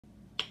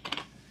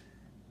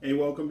Hey,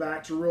 welcome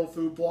back to Real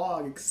Food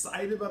Blog.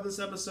 Excited about this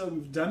episode.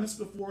 We've done this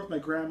before with my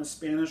grandma's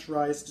Spanish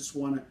rice. Just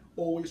want to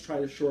always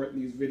try to shorten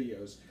these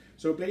videos.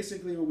 So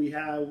basically what we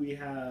have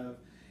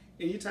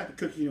any type of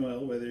cooking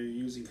oil, whether you're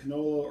using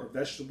canola or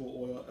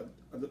vegetable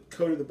oil,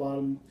 coated the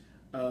bottom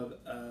of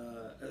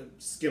a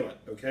skillet,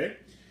 okay?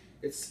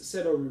 It's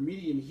set over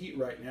medium heat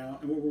right now,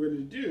 and what we're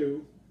going to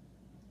do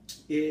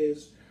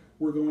is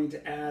we're going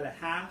to add a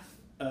half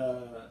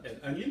an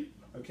onion,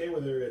 okay,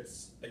 whether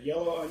it's a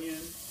yellow onion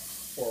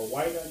or a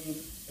white onion,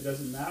 it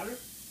doesn't matter.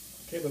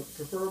 Okay, but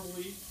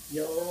preferably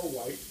yellow or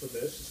white for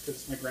this, just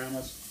because it's my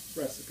grandma's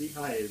recipe.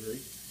 Hi, Avery.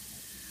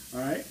 All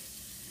right,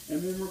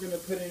 and then we're going to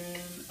put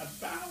in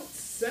about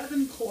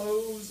 7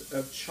 cloves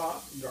of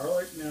chopped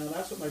garlic. Now,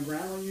 that's what my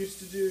grandma used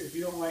to do. If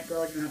you don't like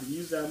garlic, you don't have to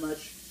use that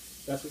much.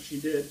 That's what she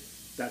did.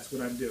 That's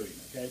what I'm doing,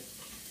 okay?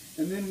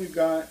 And then we've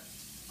got,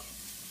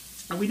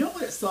 and we don't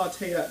let it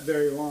saute up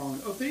very long.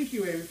 Oh, thank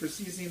you, Avery, for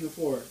seasoning the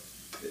floor.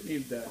 It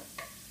needs that.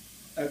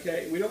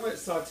 Okay, we don't let it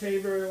saute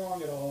very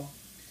long at all.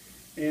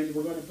 And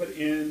we're going to put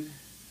in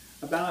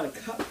about a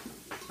cup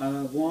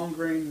of long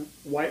grain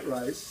white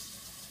rice.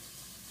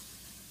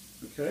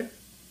 Okay.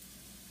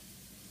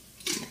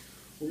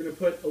 We're going to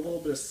put a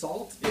little bit of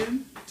salt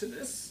into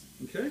this,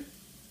 okay,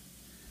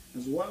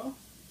 as well.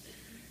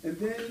 And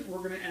then we're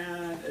going to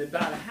add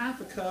about a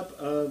half a cup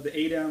of the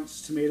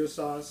 8-ounce tomato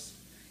sauce,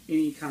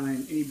 any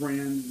kind, any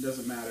brand,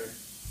 doesn't matter.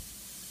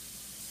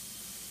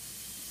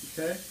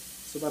 Okay,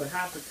 so about a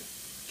half a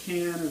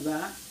can of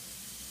that.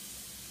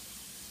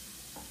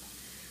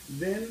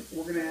 Then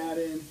we're going to add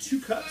in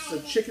 2 cups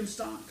of chicken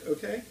stock,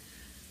 okay?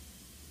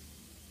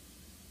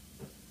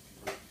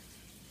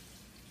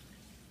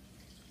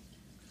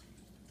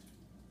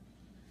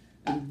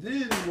 And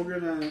then we're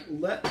going to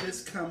let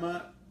this come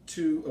up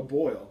to a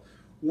boil.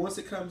 Once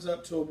it comes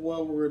up to a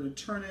boil, we're going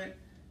to turn it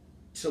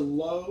to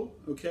low,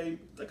 okay?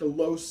 Like a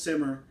low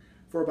simmer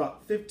for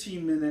about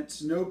 15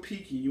 minutes, no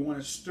peeking. You want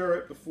to stir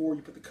it before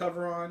you put the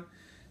cover on,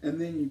 and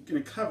then you're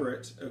going to cover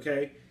it,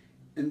 okay?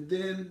 And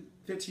then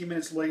 15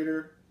 minutes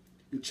later,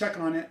 you check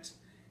on it.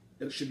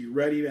 It should be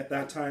ready at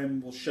that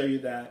time. We'll show you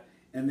that.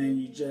 And then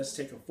you just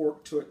take a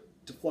fork to it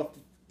to fluff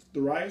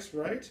the rice,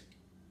 right?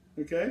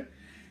 Okay?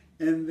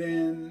 And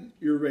then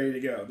you're ready to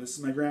go. This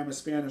is my grandma's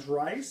Spanish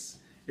rice.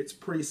 It's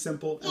pretty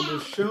simple. And we'll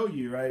show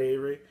you, right,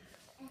 Avery?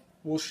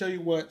 We'll show you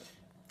what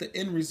the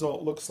end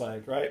result looks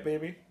like, right,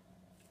 baby?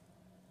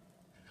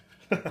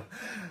 All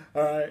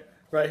right,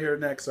 right here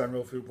next on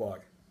Real Food Blog.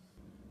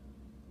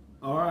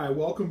 All right,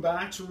 welcome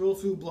back to Real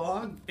Food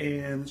Blog,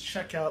 and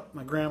check out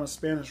my grandma's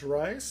Spanish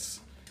rice.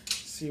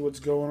 See what's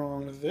going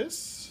on with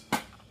this.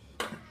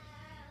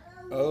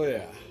 Oh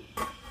yeah,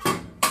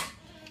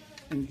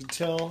 and you can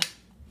tell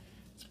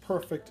it's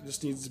perfect. It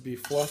just needs to be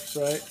fluffed,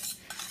 right?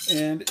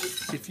 And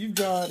if you've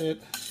got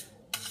it,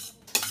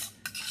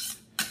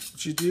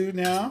 what you do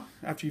now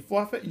after you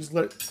fluff it, you just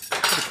let it, put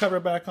the cover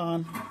back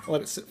on,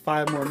 let it sit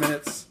 5 more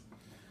minutes,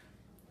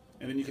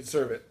 and then you can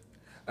serve it.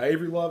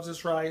 Avery loves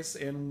this rice,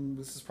 and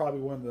this is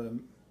probably one of the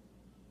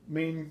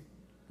main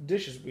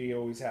dishes we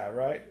always have,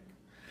 right?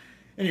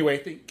 Anyway,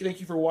 thank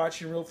you for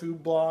watching Real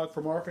Food Blog,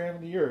 from our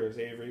family to yours,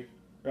 Avery,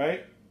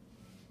 right?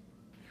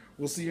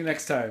 We'll see you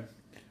next time,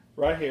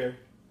 right here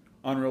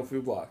on Real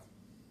Food Blog.